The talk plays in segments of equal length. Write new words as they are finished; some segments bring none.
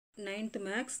9th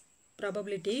max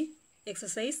probability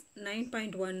exercise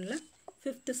 9.1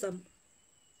 fifth sum.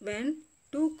 When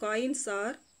two coins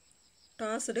are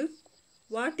tossed,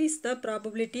 what is the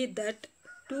probability that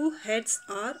two heads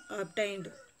are obtained?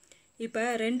 இப்போ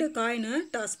ரெண்டு காயினை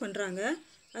toss பண்ணுறாங்க.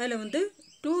 அதில் வந்து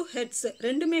two heads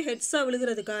ரெண்டுமே ஹெட்ஸாக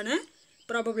விழுகிறதுக்கான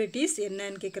probabilities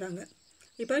என்னன்னு கேட்குறாங்க.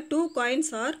 இப்போ டூ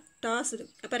காயின்ஸ் ஆர் டாஸ்டு.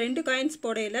 அப்போ ரெண்டு காயின்ஸ்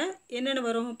போடையில் என்னென்ன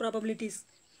வரும் ப்ராபபிலிட்டிஸ்?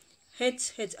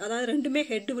 ஹெச் அதாவது ரெண்டுமே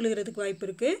ஹெட்டு விழுகிறதுக்கு வாய்ப்பு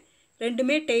இருக்குது,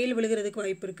 ரெண்டுமே டெய்ல் விழுகிறதுக்கு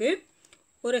வாய்ப்பு இருக்குது.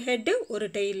 ஒரு ஹெட்டு ஒரு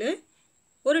டெய்லு,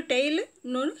 ஒரு டெய்லு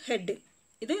இன்னொன்று ஹெட்டு.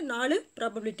 இது 4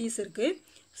 ப்ராபபிலிட்டிஸ் இருக்குது.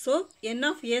 So n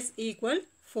of s equal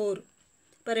 4.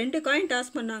 இப்போ ரெண்டு காயின்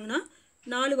டாஸ் பண்ணாங்கன்னா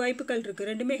 4 வாய்ப்புகள் இருக்குது.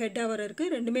 ரெண்டுமே ஹெட்டாக வர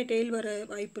இருக்குது, ரெண்டுமே டெய்ல் வர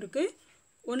வாய்ப்பு இருக்குது.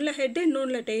 ஒன்றில் ஹெட்டு,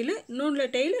 இன்னொன்றில் டெய்லு,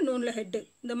 இன்னொன்றில் டெய்லு, இன்னொன்றில் ஹெட்டு,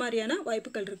 இந்த மாதிரியான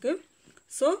வாய்ப்புகள் இருக்குது.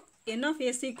 So n of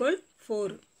s equal 4.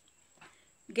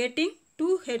 Getting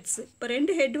 2 heads. இப்போ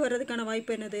ரெண்டு ஹெட் வர்றதுக்கான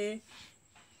வாய்ப்பு என்னது?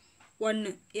 1.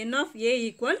 n of a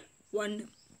equal 1.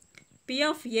 p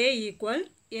of a equal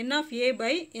n of a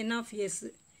by n of s.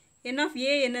 n of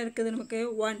a என்ன இருக்குது நமக்கு?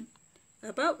 1.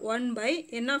 அப்போ 1 by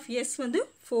n of s வந்து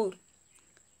 4.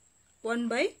 1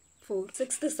 by 4.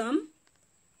 Sixth sum.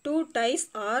 2 dice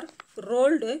are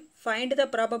rolled. Find the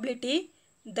probability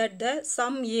that the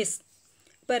sum is.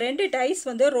 இப்போ ரெண்டு dies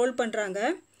வந்து role பண்ணுறாங்க.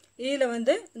 இதில்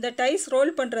வந்து இந்த டைஸ்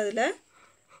ரோல் பண்ணுறதுல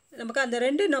நமக்கு அந்த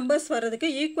ரெண்டு நம்பர்ஸ் வர்றதுக்கு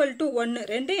ஈக்குவல் டு 1,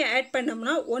 ரெண்டையும் ஆட்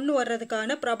பண்ணோம்னா 1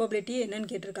 வர்றதுக்கான ப்ராபபிலிட்டி என்னன்னு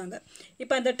கேட்டிருக்காங்க.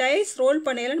 இப்போ அந்த டைஸ் ரோல்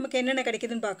பண்ணையில் நமக்கு என்னென்ன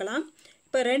கிடைக்குதுன்னு பார்க்கலாம்.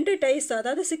 இப்போ ரெண்டு டைஸ்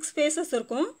அதாவது 6 ஃபேஸஸ்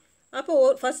இருக்கும்.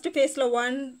 அப்போது ஃபஸ்ட்டு ஃபேஸில்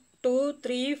 1 2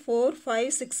 3 4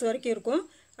 5 6 வரைக்கும் இருக்கும்.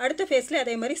 அடுத்த ஃபேஸில்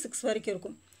அதே மாதிரி 6 வரைக்கும்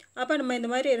இருக்கும். அப்போ நம்ம இந்த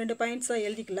மாதிரி ரெண்டு பாயிண்ட்ஸை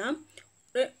எழுதிக்கலாம்.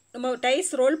 நம்ம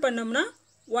டைஸ் ரோல் பண்ணோம்னா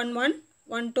 1 1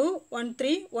 1 2 1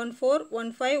 3 1 4 1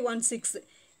 5 1 6.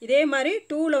 இதே மாதிரி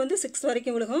 2ல் வந்து 6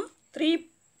 வரைக்கும் விழுகும்.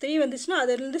 3 வந்துச்சுன்னா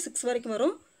அதுலேருந்து 6 வரைக்கும்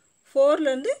வரும்.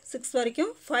 4லேருந்து 6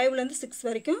 வரைக்கும், 5லேருந்து 6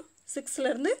 வரைக்கும்,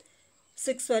 6லேருந்து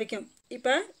 6 வரைக்கும்.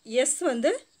 இப்போ s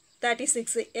வந்து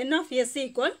 36. n of s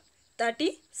equal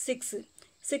 36.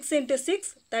 6 into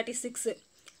 6 36.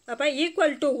 அப்போ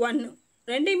ஈக்குவல் டு 1.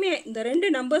 ரெண்டையுமே இந்த ரெண்டு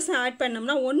நம்பர்ஸும் ஆட்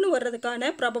பண்ணோம்னா 1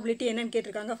 வர்றதுக்கான ப்ராபபிலிட்டி என்னன்னு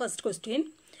கேட்டிருக்காங்க ஃபர்ஸ்ட் கொஸ்டின்.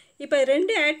 இப்போ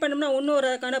ரெண்டு ஆட் பண்ணோம்னா 1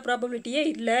 வர்றதுக்கான ப்ராபபிலிட்டியே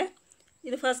இல்லை.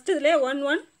 இது ஃபஸ்ட்டு இதில் 1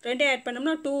 1 ரெண்டே ஆட்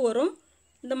பண்ணோம்னா 2 வரும்.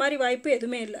 இந்த மாதிரி வாய்ப்பு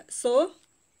எதுவுமே இல்லை. So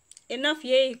n of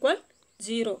a equal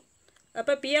 0.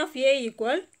 அப்போ p of a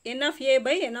equal n of a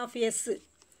by n of s.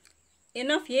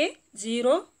 n of a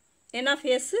 0, n of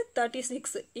s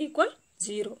 36 equal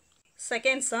 0.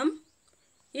 Second sum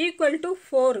equal to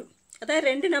 4. அதாவது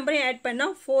ரெண்டு நம்பரையும் ஆட்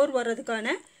பண்ணால் 4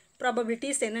 வர்றதுக்கான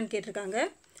ப்ராபபிலிட்டிஸ் என்னன்னு கேட்டிருக்காங்க.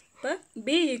 இப்போ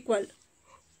b ஈக்குவல்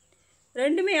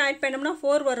ரெண்டுமே ஆட் பண்ணோம்னா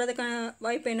 4 வர்றதுக்கான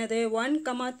வாய்ப்பு என்னது? 1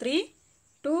 3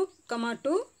 2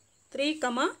 2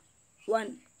 3 1.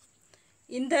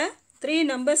 இந்த 3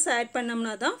 நம்பர்ஸ் ஆட்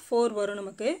பண்ணோம்னா தான் 4 வரும்.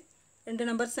 நமக்கு ரெண்டு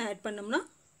நம்பர்ஸ் ஆட் பண்ணோம்னா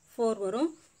 4 வரும்.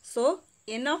 So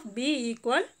n of b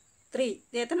equal 3.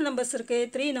 இது எத்தனை நம்பர்ஸ் இருக்குது?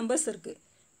 3 நம்பர்ஸ் இருக்குது.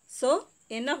 So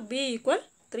n of b equal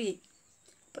 3.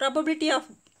 Probability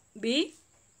of b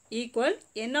equal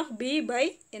n of b by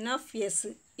n of s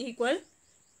equal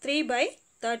 3 by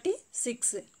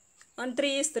 36. 1 3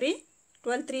 is 3,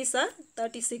 12 3s are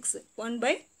 36. 1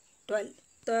 by 12.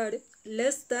 Third,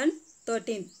 less than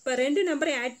 13. இப்போ ரெண்டு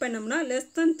நம்பரை add பண்ணோம்னா less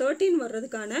than 13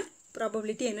 வர்றதுக்கான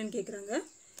probability என்னன்னு கேட்குறாங்க.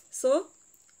 So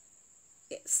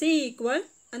c equal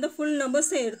அந்த full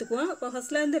நம்பர்ஸை எடுத்துக்குவோம். இப்போ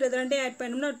ஃபஸ்ட்லேருந்து ரெண்டையும் ஆட்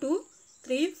பண்ணோம்னா 2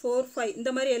 3 4 5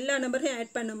 இந்த மாதிரி எல்லா நம்பரையும்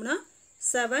ஆட் பண்ணோம்னா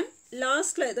 7.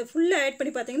 லாஸ்ட்டில் இதை ஃபுல்லாக ஆட்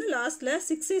பண்ணி பார்த்தீங்கன்னா லாஸ்ட்டில்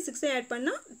 6 ஆட்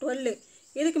பண்ணால் 12.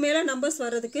 இதுக்கு மேலே நம்பர்ஸ்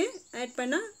வர்றதுக்கு ஆட்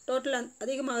பண்ணால் டோட்டல்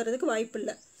அதிகமாகிறதுக்கு வாய்ப்பு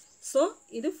இல்லை. ஸோ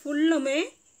இது ஃபுல்லுமே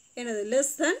என்னது?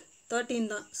 லெஸ் தென் 13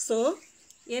 தான். So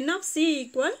n of c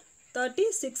equal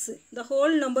 36. இந்த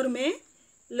whole நம்பருமே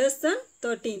less than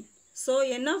 13. So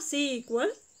n of c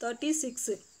equal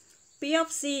 36. p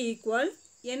of c equal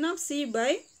n of c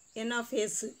by n of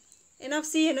s. n of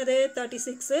c என்னது?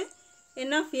 36.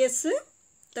 n of s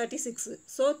 36.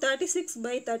 So 36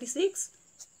 by 36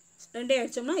 ரெண்டே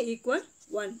அடிச்சோம்னா equal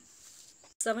 1.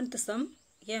 Seventh sum.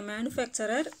 A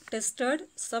manufacturer tested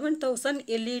 7,000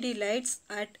 LED lights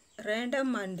at random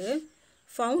and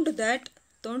found that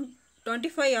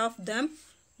 25 of them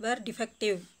were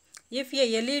defective. If a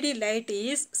LED light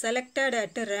is selected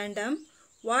at random,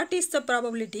 what is the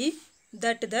probability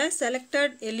that the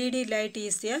selected LED light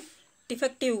is a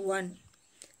defective one?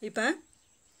 இப்போ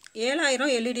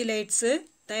 7000 LED lights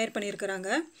தயார் பண்ணியிருக்கிறாங்க.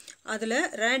 அதில்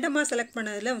ரேண்டமாக select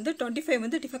பண்ணதில் வந்து 25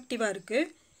 வந்து டிஃபெக்டிவாக இருக்குது.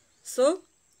 So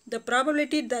the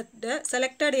probability that the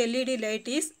selected LED light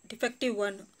is defective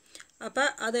 1. அப்போ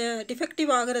அது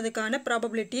டிஃபெக்டிவ் ஆகிறதுக்கான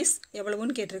ப்ராபபிலிட்டிஸ்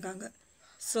எவ்வளவுன்னு கேட்டிருக்காங்க.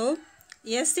 So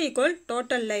S equal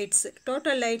total lights.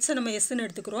 Total lights நம்ம S ன்னு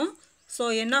எடுத்துக்கிறோம். So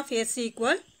N of S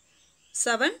equal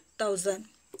 7000.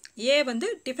 A வந்து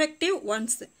defective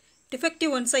ones.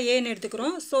 Defective ones A ன்னு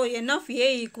எடுத்துக்கிறோம். So N of A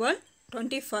equal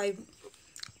 25.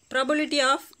 Probability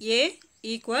of A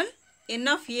equal N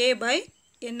of A by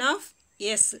N of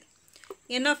S.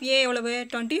 N of A எவ்வளவு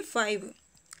 25.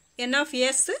 N of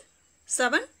S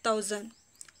 7000.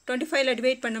 25ல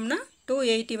divide பண்ணோம்னா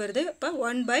 280 வருது. அப்போ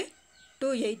 1 by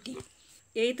 280.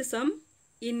 8th sum.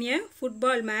 In a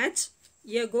football match,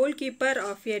 a goalkeeper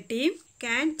of a team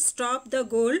can stop the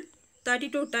goal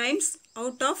 32 times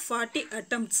out of 40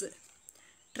 attempts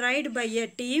tried by a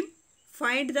team.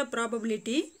 Find the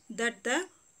probability that the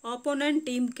opponent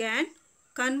team can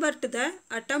convert the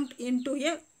attempt into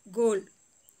a goal.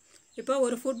 இப்போ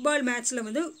ஒரு football மேட்ச்சில்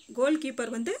வந்து goal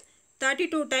keeper வந்து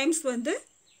 32 times வந்து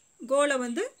கோலை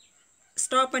வந்து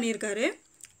stop பண்ணியிருக்காரு.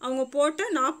 அவங்க போட்ட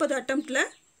 40 அட்டம்ப்டில்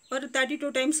ஒரு 32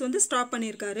 டைம்ஸ் வந்து ஸ்டாப்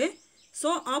பண்ணியிருக்காரு. ஸோ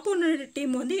ஆப்போனன்ட்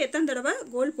டீம் வந்து எத்தனை தடவை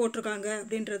கோல் போட்டிருக்காங்க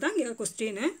அப்படின்றது தான் இங்கே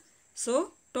question. So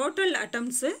total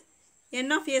அட்டம்ப்ட்ஸு N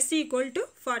of S equal to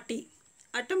 40.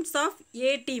 Attempts of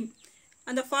A team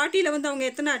அந்த 40ல் வந்து அவங்க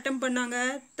எத்தனை அட்டம் பண்ணாங்க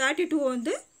 32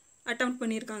 வந்து அட்டம்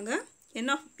பண்ணியிருக்காங்க. N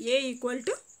of A equal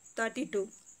to 32.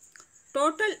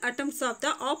 Total attempts of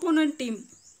the opponent team.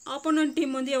 Opponent team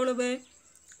வந்து எவ்வளவு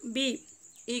B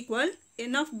equal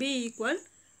N of B equal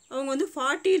அவங்க வந்து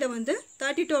 40ல் வந்து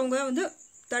 32 அவங்க வந்து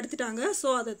தடுத்துட்டாங்க. ஸோ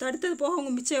அதை தடுத்தது போக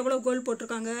அவங்க மிச்சம் எவ்வளோ கோல்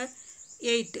போட்டிருக்காங்க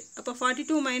 8. அப்போ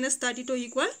 42 minus 32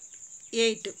 equal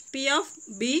 8. P of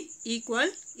B equal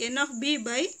N of B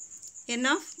by N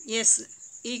of S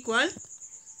equal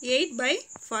 8 by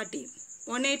 40.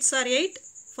 1 8s are 8,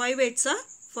 5 8s are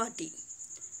 40.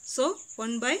 So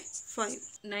 1 by 5.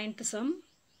 9th sum.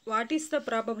 What is the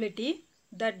probability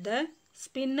that the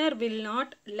spinner will not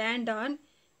land on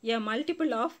a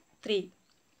multiple of 3?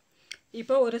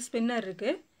 இப்போ ஒரு spinner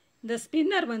இருக்குது. இந்த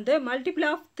spinner வந்து multiple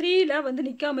of 3ல் வந்து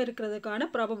நிற்காமல் இருக்கிறதுக்கான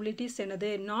probabilities என்னது?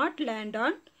 Not land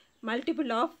on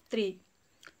multiple of 3.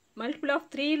 Multiple of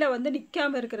 3ல் வந்து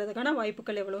நிற்காமல் இருக்கிறதுக்கான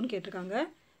வாய்ப்புகள் எவ்வளோன்னு கேட்டிருக்காங்க.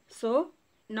 So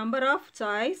number of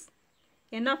choice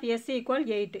N of S equal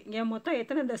 8. இங்கே மொத்தம்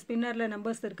எத்தனை இந்த ஸ்பின்னரில்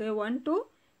நம்பர்ஸ் இருக்குது 1 to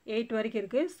 8 வரைக்கும்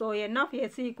இருக்குது. So N of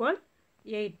S equal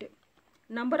 8.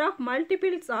 Number of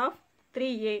multiples of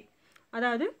 3A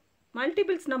அதாவது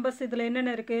மல்டிபிள்ஸ் நம்பர்ஸ் இதில்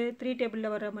என்னென்ன இருக்குது 3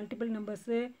 டேபிளில் வர multiple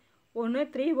numbers 1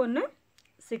 3 1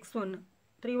 6 1.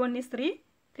 3 1 is 3,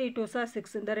 3 2s are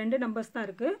 6. இந்த ரெண்டு நம்பர்ஸ் தான்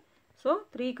இருக்குது. ஸோ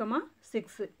 3,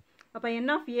 6. அப்போ N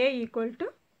of A equal to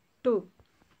 2.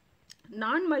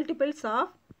 நான் மல்டிபிள்ஸ்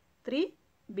ஆஃப்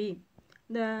 3B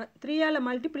இந்த 3ஆல்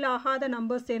மல்டிபிள் ஆகாத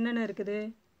நம்பர்ஸ் என்னென்ன இருக்குது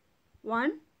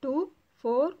 1 2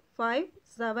 4 5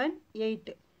 7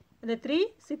 8. இந்த 3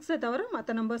 6 தவிர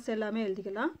மற்ற நம்பர்ஸ் எல்லாமே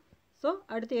எழுதிக்கலாம். ஸோ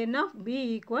அடுத்து N of B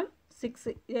equal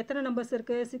 6. இது எத்தனை நம்பர்ஸ்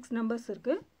இருக்குது 6 நம்பர்ஸ்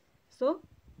இருக்குது. So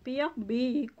P of B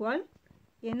equal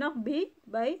N of B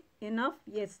by N of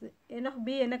S. N of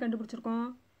B என்ன கண்டுபிடிச்சிருக்கோம்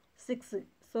 6.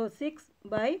 So 6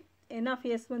 by N of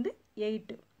S வந்து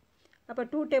 8. அப்போ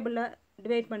 2 டேபிளில்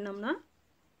டிவைட் பண்ணோம்னா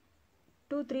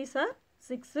 2 3s are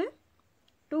 6,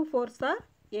 2 4s are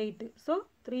 8. So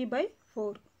 3 by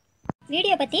 4.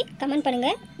 Video பற்றி கமெண்ட்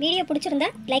பண்ணுங்கள். வீடியோ பிடிச்சிருந்தா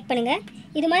லைக் பண்ணுங்கள்.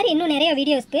 இது மாதிரி இன்னும் நிறைய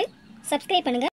வீடியோஸ்க்கு சப்ஸ்கிரைப் பண்ணுங்கள்.